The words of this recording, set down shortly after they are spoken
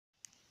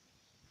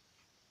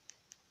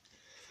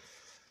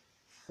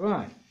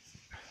Right,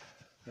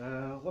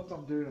 what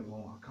I'm doing at the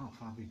moment, I can't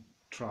find my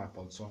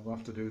tripod, so I'm going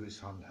to have to do this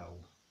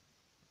handheld.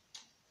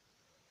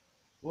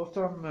 What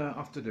I'm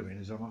after doing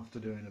is I'm after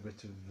doing a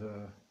bit of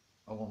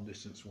a long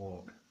distance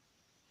walk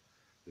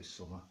this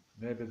summer.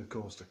 Maybe the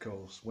coast to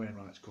coast,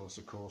 Wainwright's coast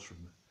to coast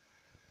from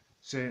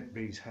St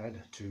Bees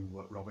Head to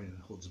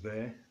Robin Hood's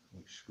Bay,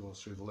 which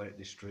goes through the Lake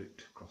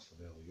District across the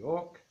Vale of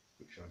Yoke,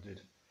 which I did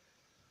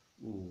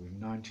in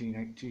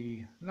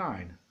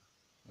 1989,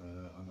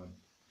 and I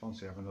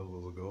fancy having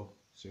another go,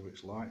 see what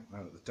it's like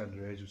now at the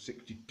tender age of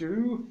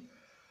 62.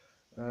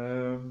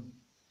 But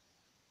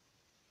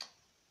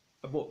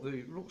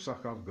the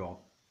rucksack I've got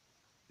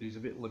is a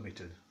bit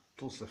limited,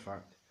 plus the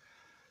fact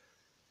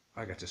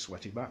I get a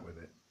sweaty back with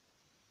it.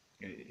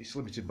 It's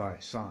limited by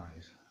its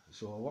size,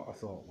 so what I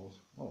thought was,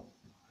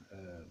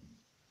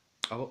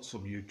 I looked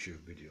some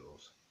YouTube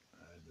videos.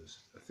 There's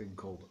a thing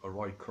called a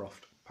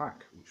Roycroft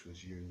pack, which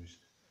was used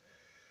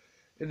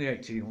in the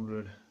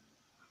 1800s,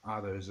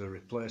 either as a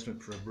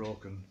replacement for a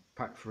broken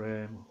pack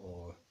frame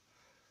or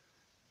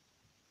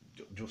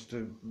just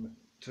to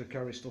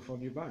carry stuff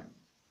on your back.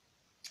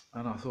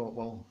 And I thought,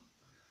 well,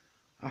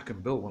 I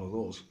can build one of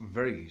those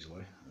very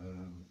easily.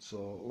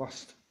 So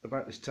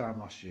about this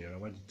time last year, I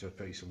went into a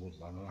piece of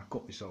woodland and I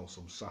cut myself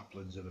some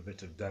saplings and a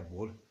bit of dead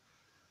wood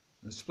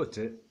and split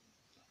it,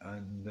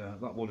 and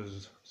that wood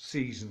has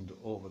seasoned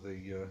over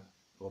the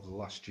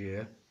last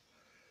year,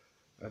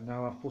 and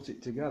now I've put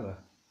it together.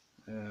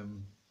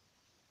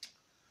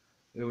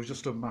 It was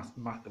just a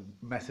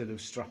method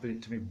of strapping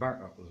it to my back,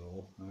 that was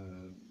all.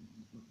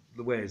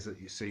 The ways that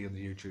you see in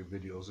the YouTube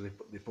videos,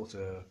 they put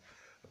a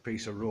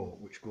piece of rope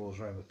which goes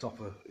around the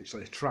top of, it's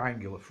like a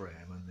triangular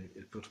frame, and they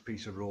put a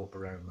piece of rope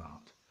around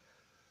that,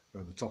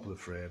 around the top of the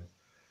frame,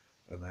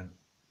 and then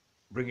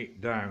bring it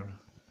down,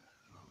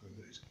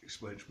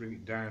 bring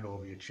it down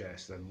over your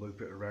chest, then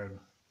loop it around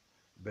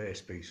the base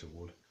piece of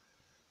wood,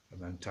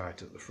 and then tie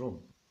it at the front.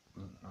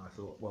 And I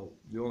thought, well,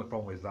 the only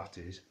problem with that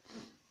is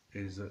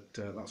that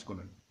that's going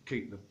to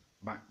keep the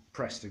back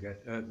pressed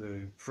against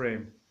the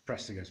frame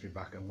pressed against my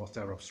back, and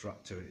whatever I've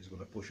strapped to it is going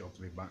to push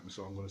onto my back, and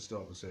so I'm going to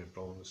start the same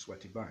problem with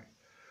sweaty back.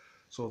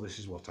 So this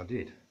is what I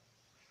did.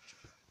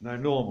 Now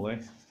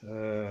normally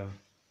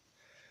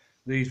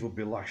these would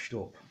be lashed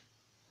up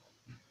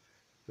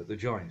at the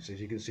joints. As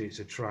you can see, it's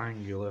a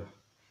triangular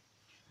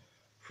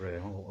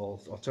frame.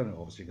 I'll turn it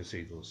over so you can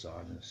see the other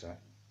side in a sec.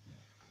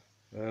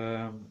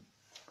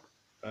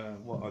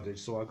 What I did,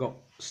 so I got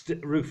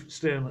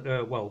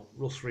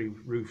rust-free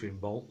roofing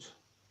bolts,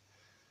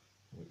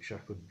 which I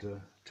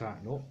could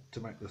tighten up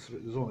to make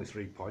there's only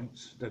 3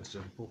 points, dead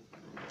simple.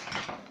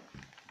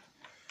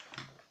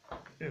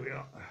 Here we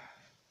are.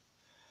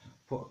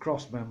 Put a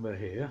cross member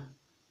here,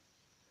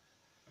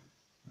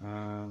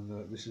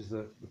 and this is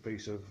the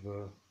piece of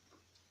the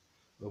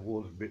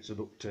wood bits of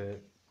duct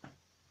tape.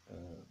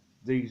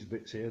 These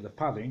bits here, the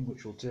padding,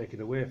 which will take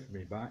it away from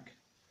me back,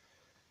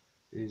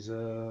 is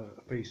a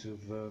piece of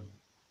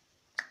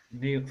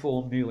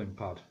foam kneeling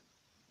pad,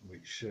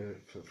 which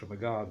from a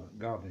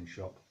gardening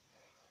shop,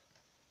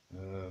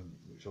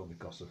 which only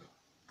costs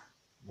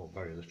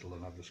very little,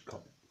 and I've just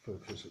cut for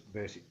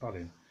basic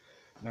padding.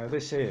 Now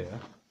this here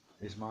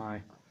is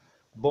my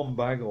bum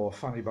bag, or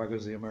fanny bag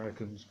as the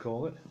Americans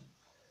call it.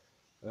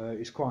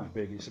 It's quite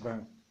big. It's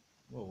about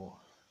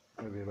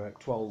maybe about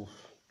 12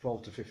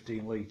 to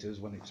 15 litres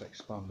when it's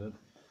expanded,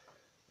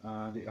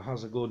 and it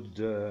has a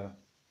good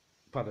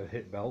padded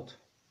hip belt,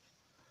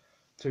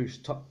 2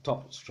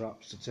 top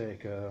straps to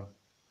take a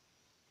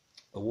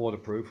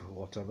waterproof or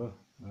whatever,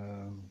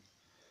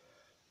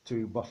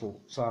 2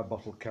 side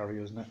bottle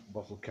carriers, neck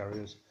bottle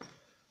carriers,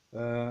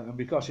 and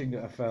because you can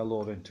get a fair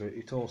load into it,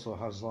 it also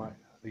has like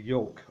a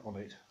yoke on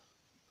it,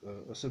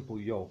 a simple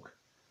yoke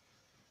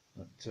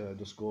that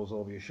just goes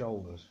over your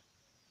shoulders.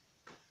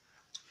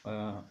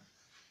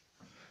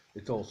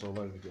 It also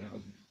allows me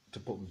to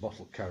put the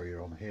bottle carrier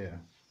on here.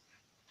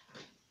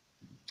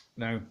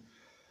 Now,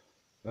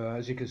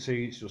 as you can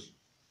see, it's just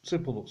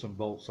simple nuts and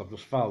bolts. I've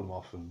just filed them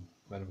off and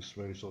made them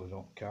smooth so they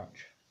don't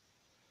catch.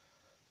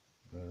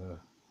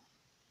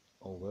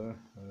 All there.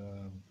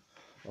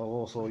 I've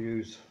also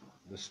used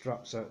the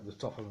straps at the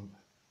top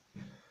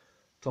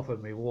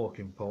of my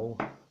walking pole.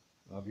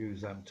 I've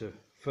used them to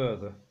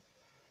further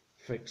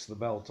fix the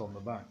belt on the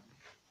back.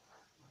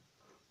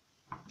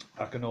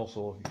 I can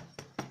also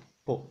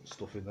put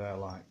stuff in there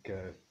like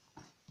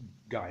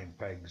guying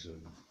pegs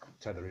and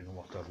tethering and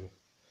whatever.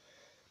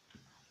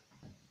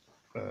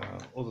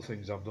 Other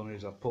things I've done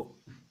is I've put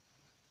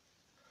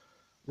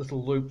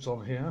little loops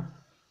on here,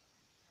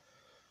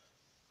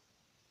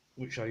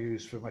 which I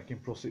use for making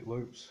prusik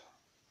loops.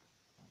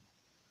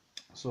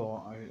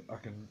 So I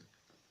can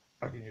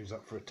use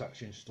that for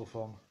attaching stuff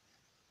on,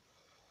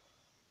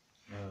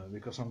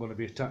 because I'm going to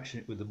be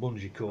attaching it with the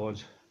bungee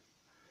cords,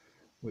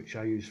 which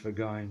I use for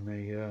guying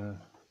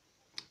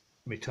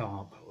my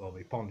tarp or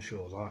my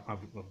ponchos.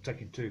 I'm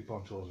taking 2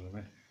 ponchos with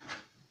me.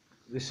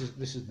 This is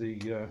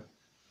the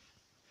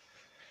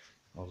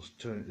I'll just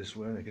turn it this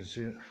way and you can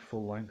see it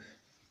full length.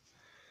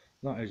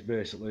 That is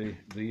basically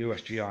the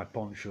USGI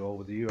poncho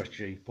with the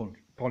USG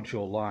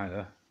poncho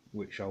liner,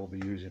 which I will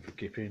be using for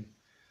kipping.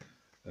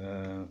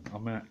 I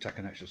might take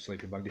an extra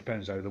sleeping bag,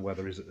 depends how the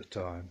weather is at the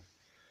time.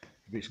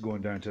 If it's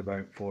going down to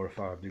about 4 or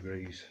 5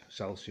 degrees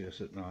Celsius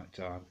at night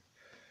time,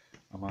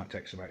 I might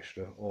take some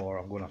extra, or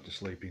I'm going to have to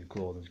sleep in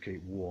clothing to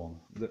keep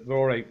warm. They're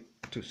alright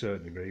to a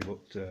certain degree,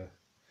 but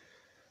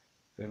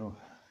you know,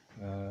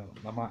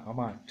 I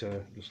might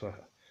just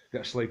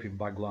get a sleeping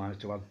bag liner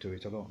to add to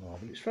it. I don't know,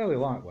 but it's fairly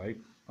lightweight.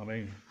 I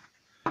mean,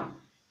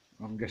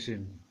 I'm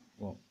guessing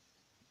what,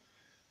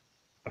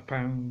 a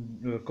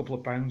pound, a couple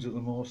of pounds at the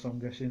most. I'm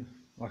guessing,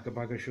 like a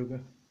bag of sugar.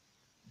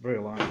 Very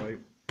lightweight.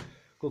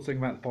 Good thing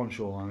about the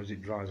poncho liner is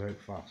it dries out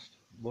fast,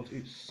 but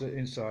it's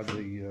inside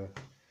the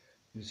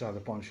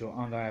poncho,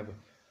 and I have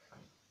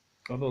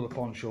another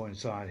poncho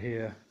inside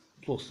here,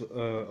 plus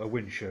a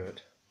wind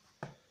shirt,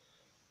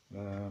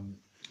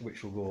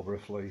 which will go over a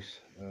fleece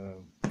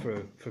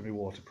for me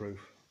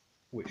waterproof,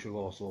 which will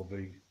also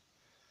be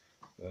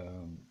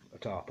a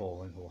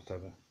tarpaulin or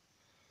whatever.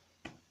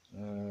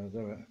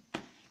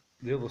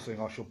 The other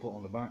thing I shall put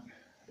on the back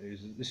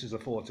is this is a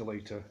 40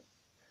 litre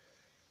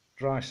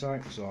dry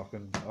sack, so I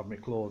can have my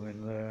clothing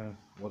in there,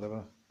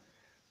 whatever.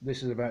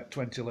 This is about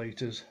 20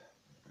 litres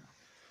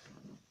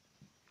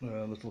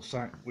little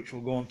sack, which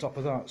will go on top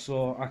of that,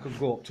 so I could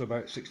go up to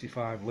about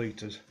 65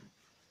 litres.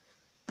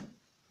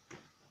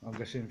 I'm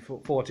guessing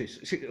 40,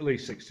 at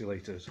least 60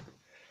 litres.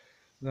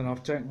 Then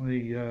I've taken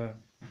the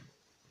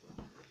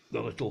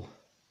little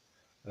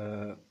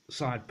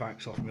side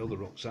packs off my other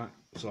rucksack,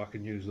 so I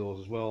can use those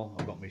as well.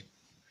 I've got my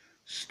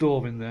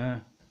stove in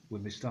there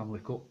with my Stanley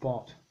Cup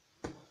pot,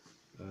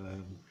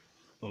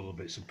 other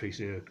bits and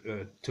pieces,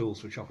 tools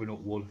for chopping up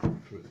wood,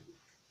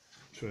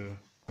 for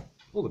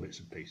other bits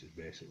and pieces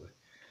basically.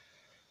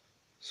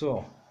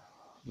 So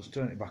just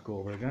turn it back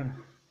over again.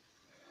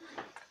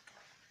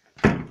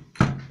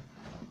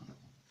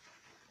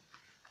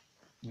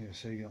 You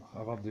see,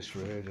 I've had this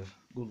for ages.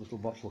 Good little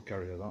bottle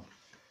carrier that.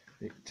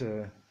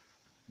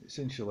 It's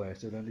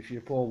insulated, and if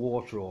you pour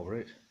water over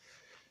it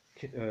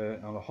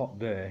on a hot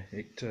day,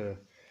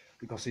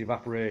 because the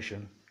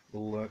evaporation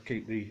will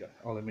keep the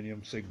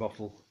aluminium cig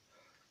bottle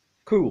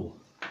cool,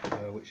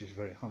 which is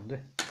very handy.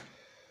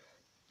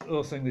 The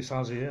other thing this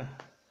has here,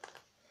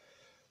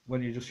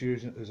 when you just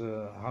use it as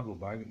a handle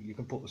bag, you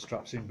can put the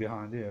straps in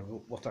behind here.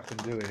 But what I can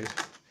do is,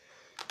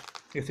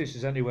 if this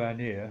is anywhere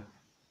near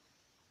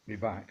my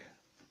back,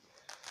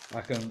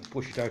 I can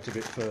push it out a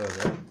bit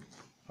further.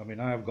 I mean,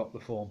 I have got the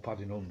foam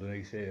padding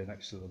underneath here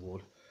next to the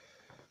wood,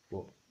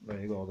 but there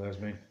you go, there's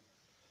me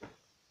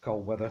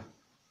cold weather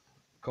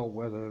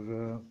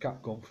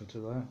cap comforter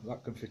there.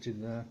 That can fit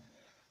in there,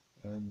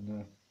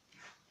 and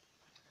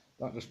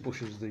that just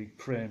pushes the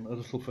frame a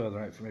little further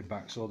out from my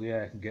back so the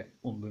air can get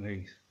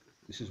underneath.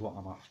 This is what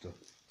I'm after.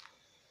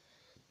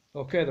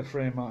 Okay, the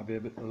frame might be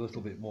a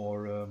little bit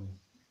more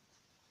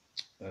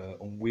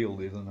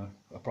unwieldy than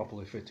a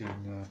properly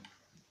fitting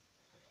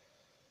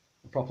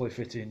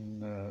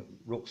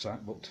rucksack,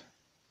 but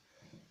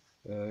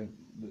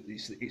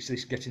it's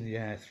this getting the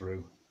air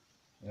through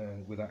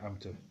without having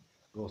to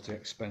go to the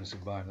expense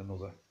of buying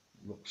another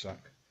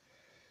rucksack,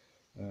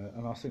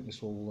 and I think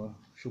this will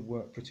should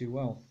work pretty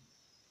well.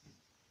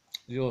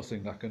 The other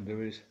thing I can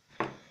do is,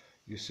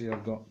 you see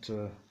I've got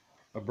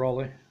a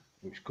brolly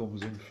which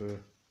comes in for,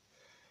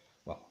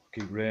 well,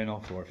 keep rain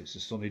off, or if it's a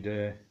sunny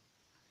day.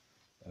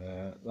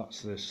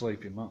 That's the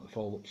sleeping mat, the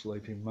fold up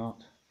sleeping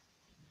mat.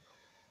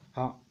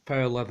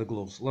 Pair of leather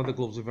gloves. Leather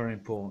gloves are very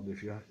important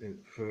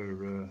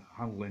for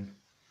handling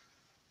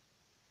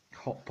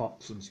hot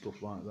pots and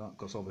stuff like that,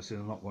 because obviously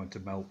they're not going to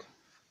melt.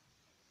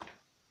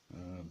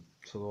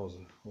 So those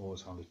are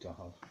always handy to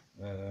have.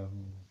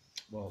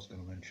 What else can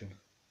I mention?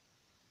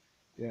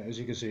 Yeah, as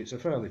you can see, it's a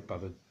fairly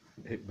padded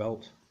hip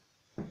belt,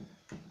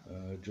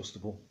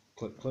 adjustable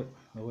clip,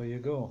 away you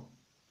go.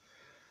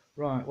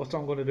 Right, what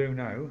I'm going to do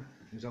now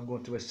is I'm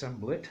going to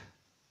assemble it.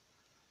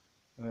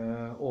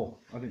 Oh,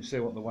 I didn't say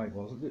what the weight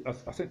was.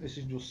 I think this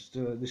is just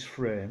this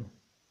frame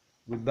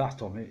with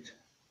that on it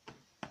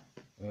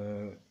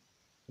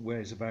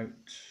weighs about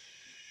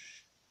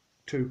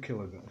 2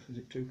 kilograms. Is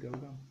it 2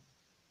 kilograms?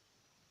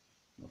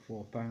 Not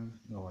 4 pounds?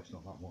 No, it's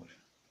not that much.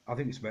 I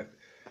think it's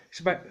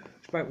about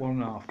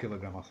 1.5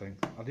 kilograms. I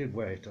think I did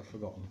weigh it. I've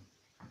forgotten.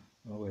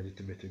 I weighed it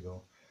a bit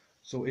ago.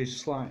 So it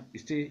is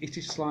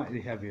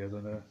slightly heavier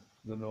than a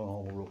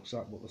normal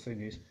rucksack. But the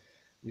thing is,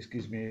 this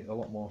gives me a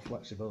lot more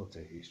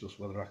flexibility. It's just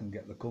whether I can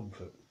get the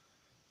comfort.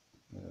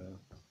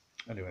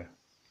 Anyway,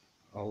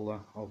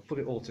 I'll put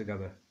it all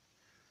together,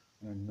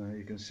 and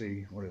you can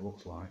see what it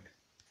looks like.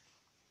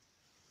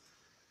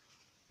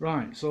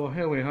 Right, so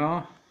here we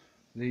are,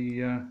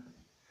 the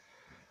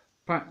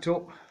packed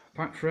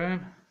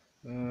frame.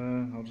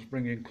 I'll just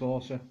bring in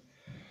closer.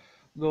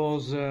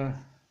 Those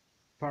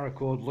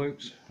paracord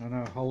loops are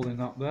now holding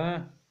that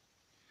there.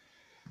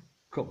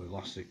 A couple of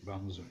elastic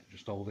bands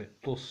just hold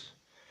it, plus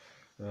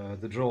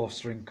the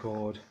drawstring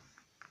cord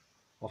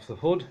off the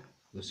hood,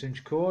 the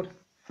cinch cord,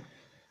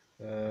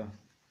 the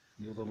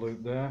other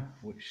loop there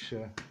which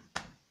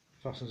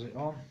fastens it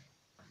on.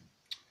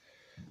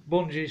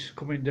 bungees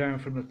coming down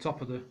from the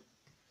top of the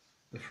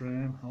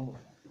frame. I'll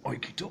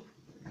hike it up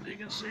so you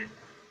can see.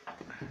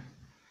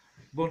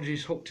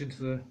 Bungees hooked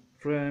into the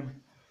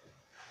frame.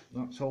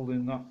 That's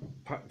holding that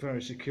pack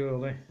very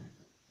securely.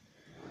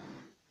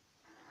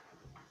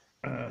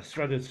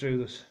 Threaded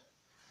through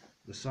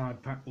the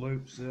side pack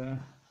loops there.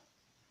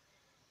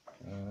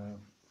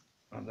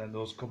 And then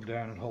those come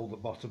down and hold the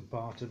bottom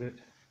part of it.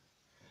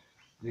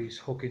 These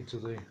hook into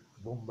the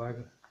bum bag,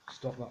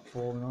 stop that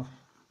falling off.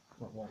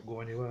 That won't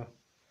go anywhere.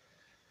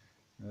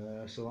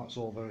 So that's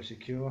all very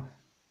secure.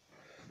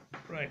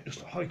 Right,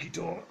 just hike it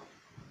over.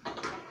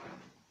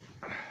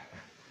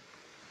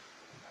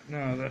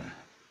 Now then,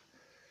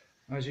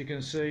 as you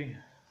can see,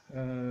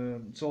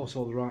 it's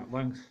also the right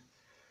length.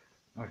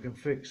 I can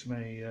fix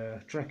my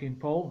trekking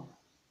pole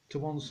to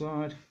one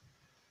side,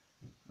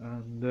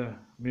 and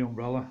my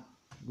umbrella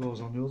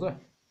goes on the other.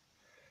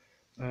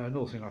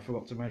 Another thing I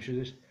forgot to mention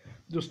is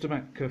just to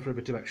make for a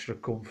bit of extra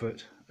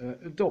comfort.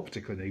 Don't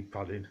particularly need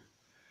padding.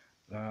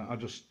 I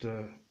just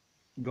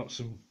got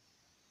some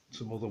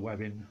other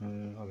webbing.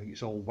 I think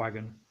it's old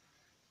wagon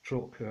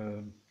truck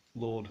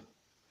load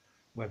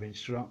webbing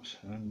straps,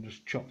 and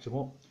just chopped them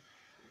up.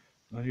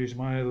 I use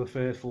my other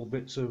faithful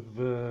bits of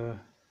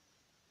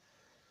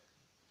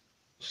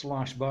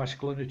sliced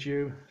bicycle inner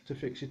tube to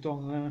fix it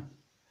on there,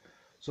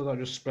 so that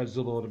just spreads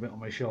the load a bit on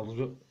my shoulders.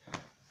 But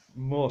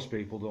most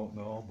people don't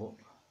know, but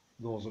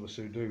those of us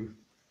who do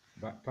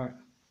backpack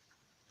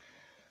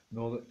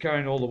know that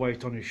carrying all the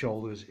weight on your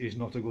shoulders is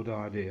not a good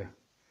idea.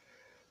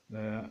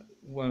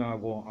 When I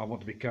want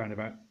to be carrying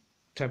about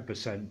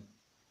 10%,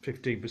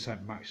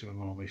 15%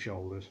 maximum on my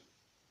shoulders.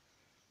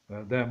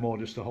 They're more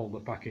just to hold the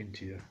pack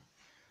into you.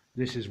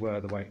 This is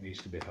where the weight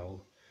needs to be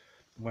held.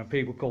 When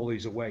people call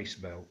these a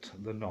waist belt,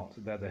 they're not.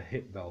 They're the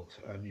hip belt,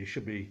 and you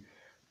should be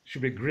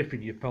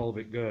gripping your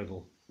pelvic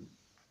girdle,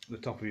 the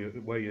top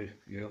of where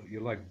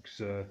your legs,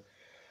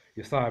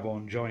 your thigh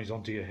bone joins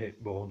onto your hip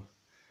bone.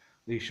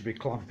 These should be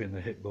clamping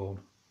the hip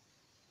bone,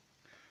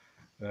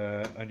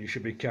 and you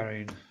should be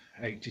carrying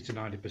 80 to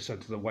 90%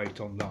 of the weight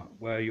on that,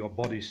 where your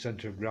body's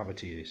centre of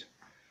gravity is.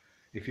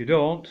 If you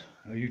don't,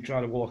 and you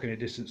try to walk any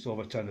distance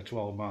over 10 or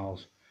 12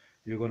 miles,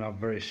 you're going to have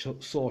very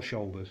sore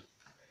shoulders.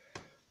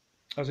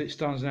 As it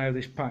stands now,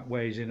 this pack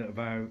weighs in at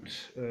about,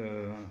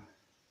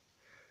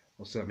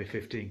 what's that, be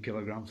 15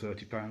 kilograms,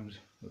 30 pounds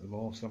at the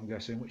most, I'm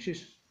guessing, which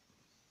is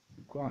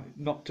quite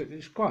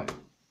it's quite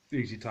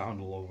easy to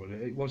handle over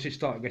it. Once you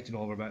start getting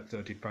over about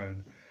 30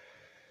 pounds,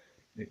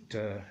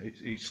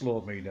 it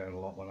slowed me down a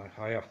lot. When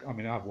I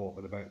mean I've walked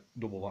with about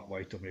double that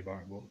weight on my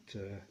back,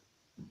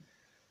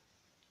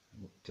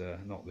 but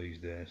not these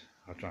days.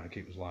 I try and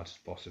keep as light as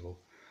possible.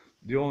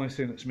 The only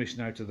thing that's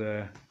missing out of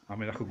there, I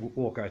mean I could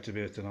walk out of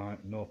here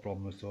tonight, no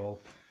problem at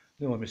all.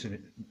 The only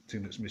thing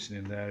that's missing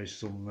in there is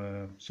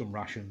some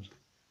rations,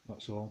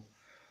 that's all.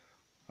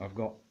 I've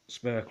got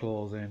spare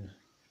clothing,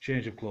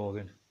 change of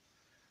clothing,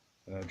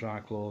 dry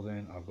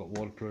clothing, I've got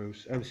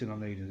waterproofs, everything I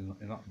need is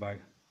in that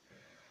bag.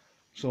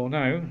 So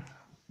now,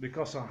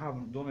 because I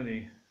haven't done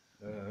any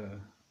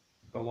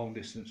a long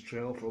distance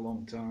trail for a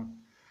long time,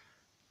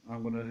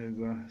 I'm going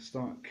to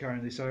start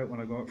carrying this out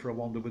when I go out for a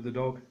wander with the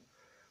dog,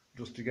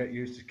 just to get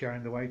used to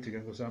carrying the weight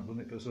again, because I've done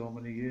it for so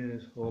many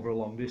years over a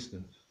long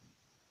distance.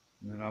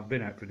 And I've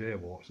been out for day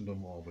walks and done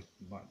more over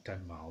like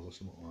 10 miles or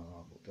something like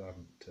that,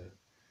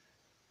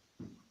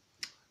 but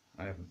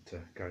I haven't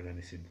carried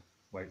anything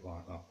weight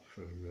like that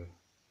for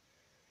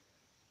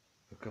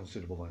a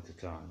considerable length of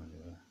time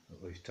anyway,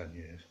 at least 10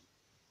 years.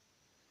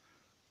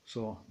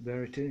 So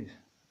there it is,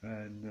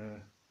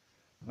 and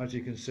as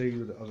you can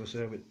see, as I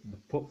say, with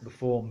the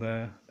foam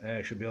there,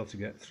 air should be able to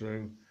get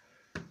through.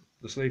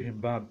 The sleeping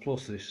bag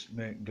plus this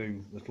make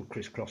do little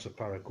crisscross of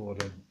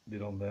paracord I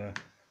did on there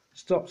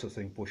stops the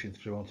thing pushing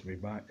through onto my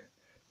back,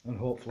 and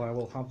hopefully I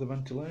will have the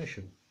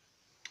ventilation.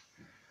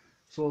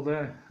 So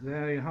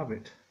there you have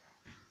it.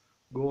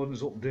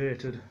 Gordon's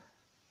updated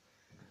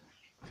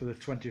for the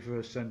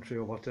 21st century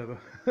or whatever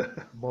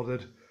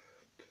bothered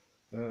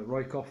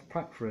Roycroft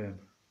pack frame,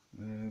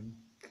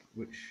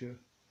 which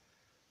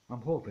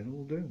I'm hoping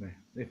will do me.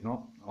 If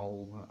not,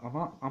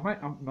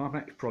 my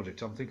next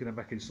project I'm thinking of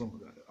making some.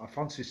 I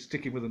fancy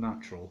sticking with the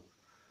natural,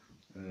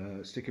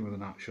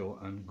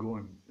 and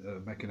going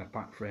making a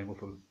pack frame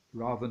up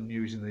rather than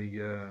using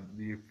the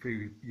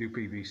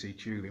UPVC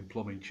tubing,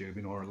 plumbing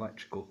tubing, or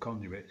electrical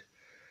conduit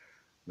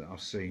that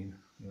I've seen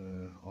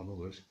on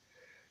others.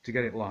 To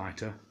get it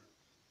lighter,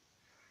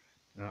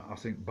 I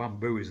think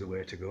bamboo is the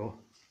way to go,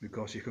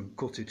 because you can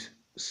cut it,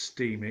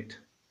 steam it,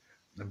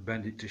 and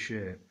bend it to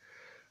shape.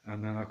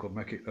 And then I could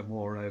make it a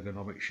more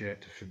ergonomic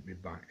shape to fit me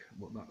back.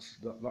 But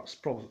that's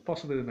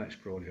possibly the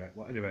next project.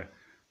 But anyway,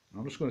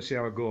 I'm just going to see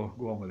how I go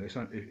on with this.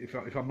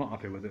 If I'm not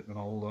happy with it, then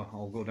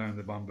I'll go down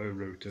the bamboo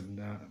route and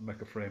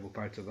make a frame up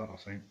out of that. I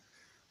think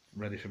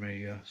ready for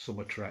me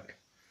summer trek.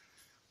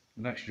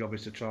 The next job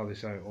is to try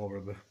this out over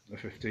a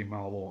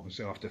 15-mile walk and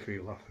see how I have to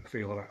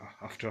feel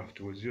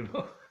afterwards, you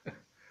know.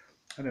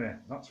 Anyway,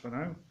 that's for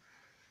now.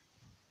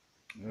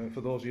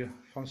 For those of you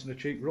fancying a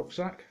cheap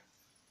rucksack,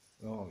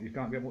 Oh, you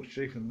can't get much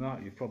cheaper than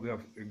that. You probably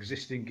have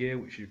existing gear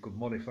which you could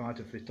modify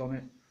to fit on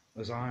it,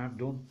 as I have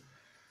done.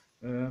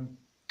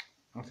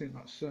 I think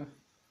that's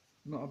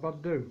not a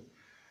bad do.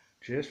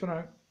 Cheers for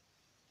now.